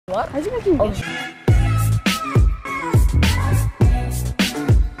What? How's he making this?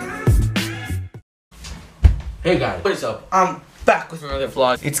 Hey guys, what is up? I'm back with another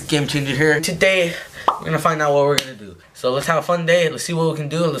vlog. It's Game Changer here. Today, we're gonna find out what we're gonna do. So let's have a fun day. Let's see what we can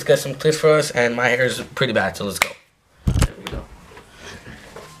do. Let's get some clips for us. And my hair is pretty bad, so let's go. There we go.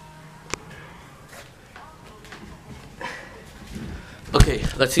 Okay,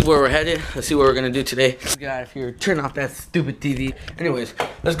 let's see where we're headed. Let's see what we're gonna do today. Let's get out of here. Turn off that stupid TV. Anyways,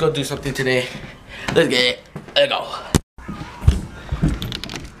 let's go do something today. Let's get it. Let's go.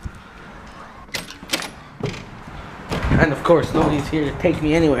 And of course, nobody's here to take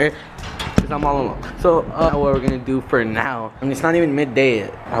me anywhere because I'm all alone. So, what we're gonna do for now, I mean, it's not even midday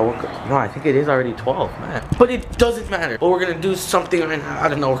yet. I woke up, no, I think it is already 12, man. But it doesn't matter. But we're gonna do something right now. I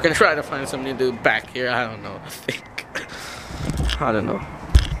don't know. We're gonna try to find something to do back here. I don't know. I don't know.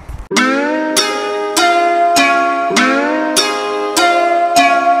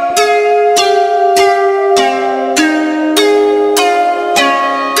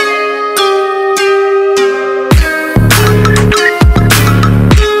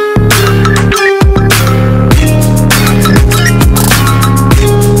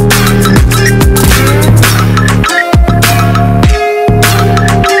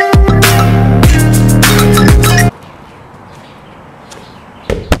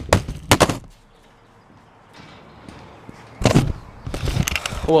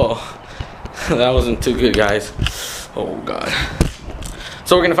 Whoa, that wasn't too good, guys. Oh god.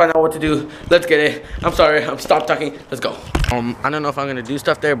 So we're gonna find out what to do. Let's get it. I'm sorry, I'm stop talking. Let's go. I don't know if I'm gonna do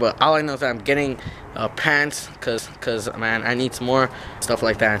stuff there, but all I know is that I'm getting pants, cause man, I need some more stuff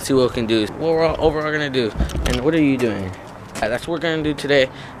like that and see what we can do. What we're overall gonna do. And what are you doing? Yeah, that's what we're gonna do today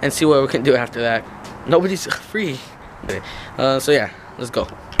and see what we can do after that. Nobody's free. Okay. So yeah, let's go.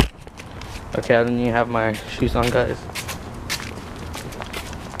 Okay, I don't even have my shoes on, guys.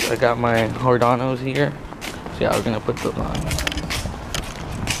 I got my Jordanos here. So yeah, we're gonna put those on.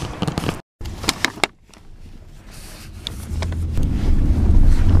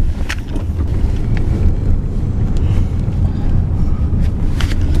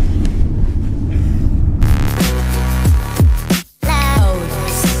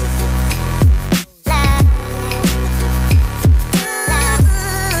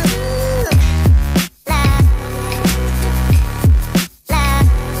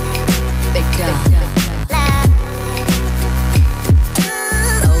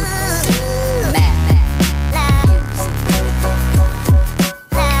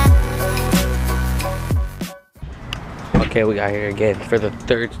 Okay, we got here again for the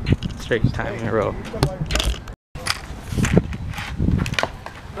third straight time in a row.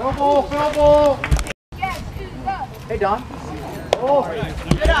 Elbow! Hey, Don. Oh,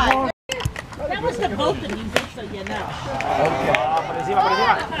 good eye. That was the both of you, just so you know.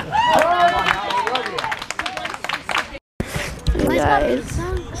 Hey guys,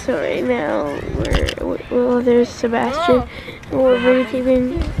 so right now well, there's Sebastian, and we're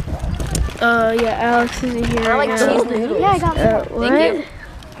videotaping. Yeah, Alex is in here right now. Yeah, I got it. What? Thank you.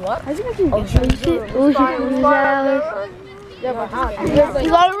 What? How's he making this? Who's Alex? We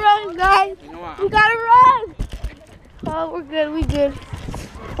gotta run, guys! We gotta run! Oh, we're good, we good.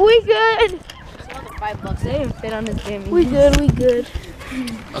 We good! $5 they didn't fit on this game. We good.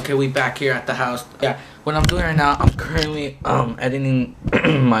 Okay, we back here at the house. Yeah, what I'm doing right now, I'm currently editing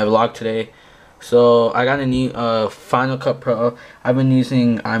my vlog today. So I got a new Final Cut Pro. I've been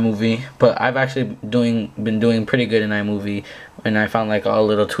using iMovie, but I've actually been doing pretty good in iMovie, and I found like all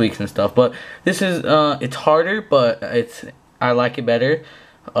little tweaks and stuff. But this is it's harder, but I like it better.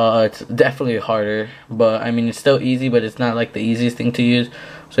 It's definitely harder, but I mean it's still easy, but it's not like the easiest thing to use.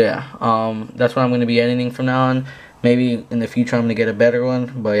 So yeah, that's what I'm gonna be editing from now on. Maybe in the future I'm gonna get a better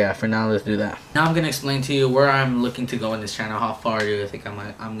one, but yeah, for now let's do that. Now I'm gonna explain to you where I'm looking to go in this channel. How far do I think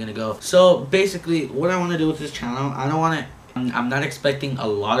I'm gonna go? So basically, what I want to do with this channel, I'm not expecting a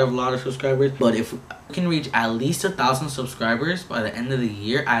lot of subscribers, but if we can reach at least 1,000 subscribers by the end of the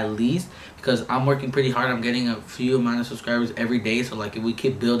year, at least, because I'm working pretty hard. I'm getting a few amount of subscribers every day, so like if we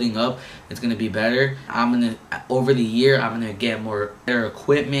keep building up, it's gonna be better. Over the year, I'm gonna get better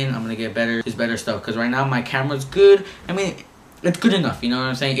equipment. I'm gonna get better stuff, because right now my camera's good. I mean, it's good enough, you know what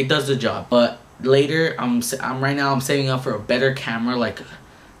I'm saying? It does the job. But later, I'm saving up for a better camera, like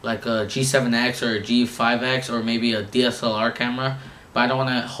a G7X or a G5X or maybe a DSLR camera. But I don't want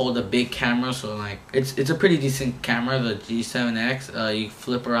to hold a big camera, so like it's a pretty decent camera, the G7X. You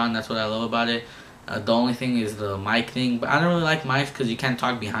flip around, that's what I love about it. The only thing is the mic thing, but I don't really like mics because you can't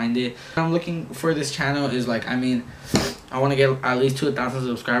talk behind it. What I'm looking for this channel is like, I mean, I want to get at least to 1,000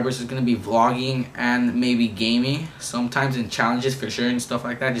 subscribers. It's going to be vlogging and maybe gaming. Sometimes in challenges for sure and stuff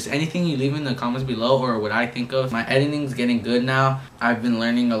like that. Just anything you leave in the comments below or what I think of. My editing's getting good now. I've been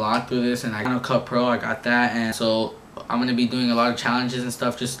learning a lot through this, and I got Final Cut Pro. I got that, and so I'm going to be doing a lot of challenges and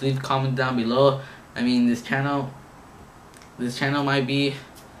stuff. Just leave comments down below. I mean, this channel might be,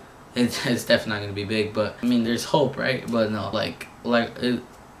 it's definitely not going to be big, but I mean, there's hope, right? But no,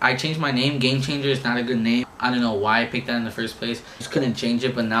 I changed my name. Game Changer is not a good name. I don't know why I picked that in the first place. Just couldn't change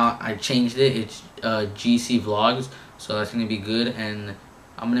it, but now I changed it. It's GC Vlogs, so that's gonna be good. And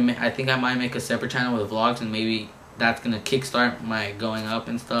I think I might make a separate channel with vlogs, and maybe that's gonna kickstart my going up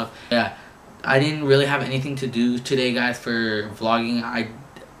and stuff. Yeah, I didn't really have anything to do today, guys, for vlogging.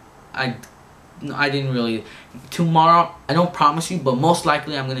 I didn't really. Tomorrow, I don't promise you, but most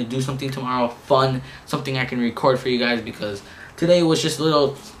likely I'm gonna do something tomorrow, fun, something I can record for you guys, because today was just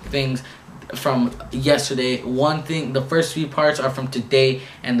little things from yesterday. One thing, the first 3 parts are from today,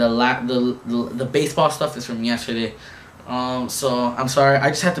 and the baseball stuff is from yesterday. So I'm sorry, I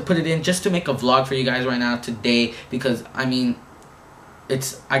just had to put it in just to make a vlog for you guys right now today, because I mean,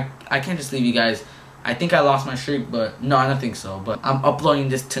 I can't just leave you guys. I think I lost my streak, but no, I don't think so. But I'm uploading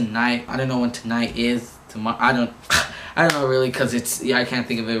this tonight. I don't know when tonight is. Tomorrow, I don't know really, because I can't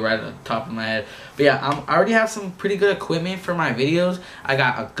think of it right at the top of my head. But yeah, I already have some pretty good equipment for my videos. I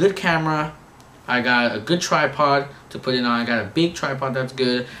got a good camera. I got a good tripod to put it on. I got a big tripod that's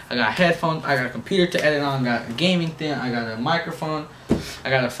good. I got headphones. I got a computer to edit on. I got a gaming thing. I got a microphone. I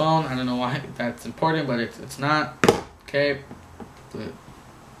got a phone. I don't know why that's important, but it's not. Okay.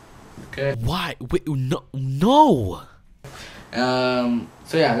 Okay. Why? Wait, no.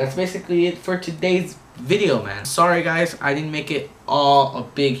 So yeah, that's basically it for today's video, man. Sorry guys, I didn't make it all a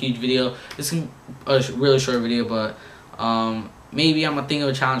big huge video. This is a really short video, but maybe I'm gonna think of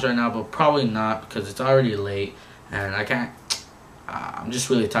a challenge right now, but probably not, because it's already late and I can't. I'm just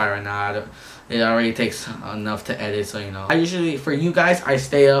really tired right now. It already takes enough to edit, so you know. I usually, for you guys, I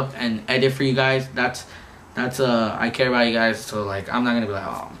stay up and edit for you guys. That's I care about you guys, so like I'm not gonna be like,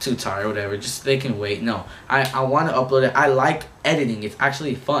 oh, I'm too tired or whatever. Just they can wait. No, I want to upload it. I like editing. It's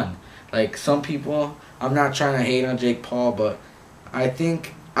actually fun. Like some people, I'm not trying to hate on Jake Paul, but I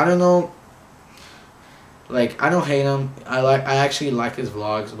think, I don't know, like I don't hate him. I actually like his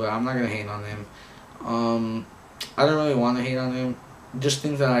vlogs, but I'm not gonna hate on him. I don't really want to hate on him. Just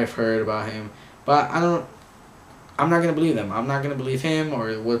things that I've heard about him, but I'm not gonna believe them. I'm not gonna believe him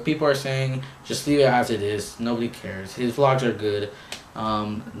or what people are saying. Just leave it as it is. Nobody cares. His vlogs are good.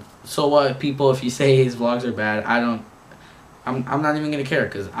 So what, people? If you say his vlogs are bad, I'm not even gonna care,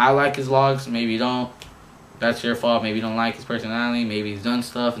 because I like his vlogs. Maybe you don't. That's your fault. Maybe you don't like his personality. Maybe he's done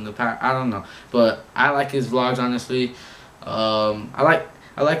stuff in the past. I don't know. But I like his vlogs, honestly. I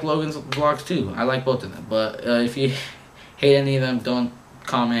like Logan's vlogs too. I like both of them. But if you hate any of them, don't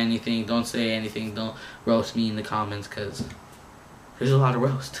comment anything. Don't say anything. Don't roast me in the comments, because there's a lot of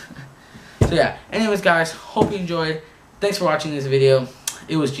roast. So yeah. Anyways, guys, hope you enjoyed. Thanks for watching this video.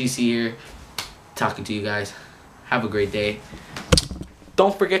 It was GC here, talking to you guys. Have a great day.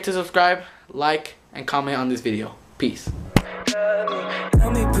 Don't forget to subscribe, like, and comment on this video. Peace.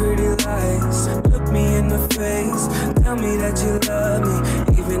 Tell me pretty lies, look me in the face. Tell me that you love me,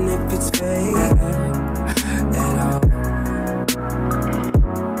 even if it's fake.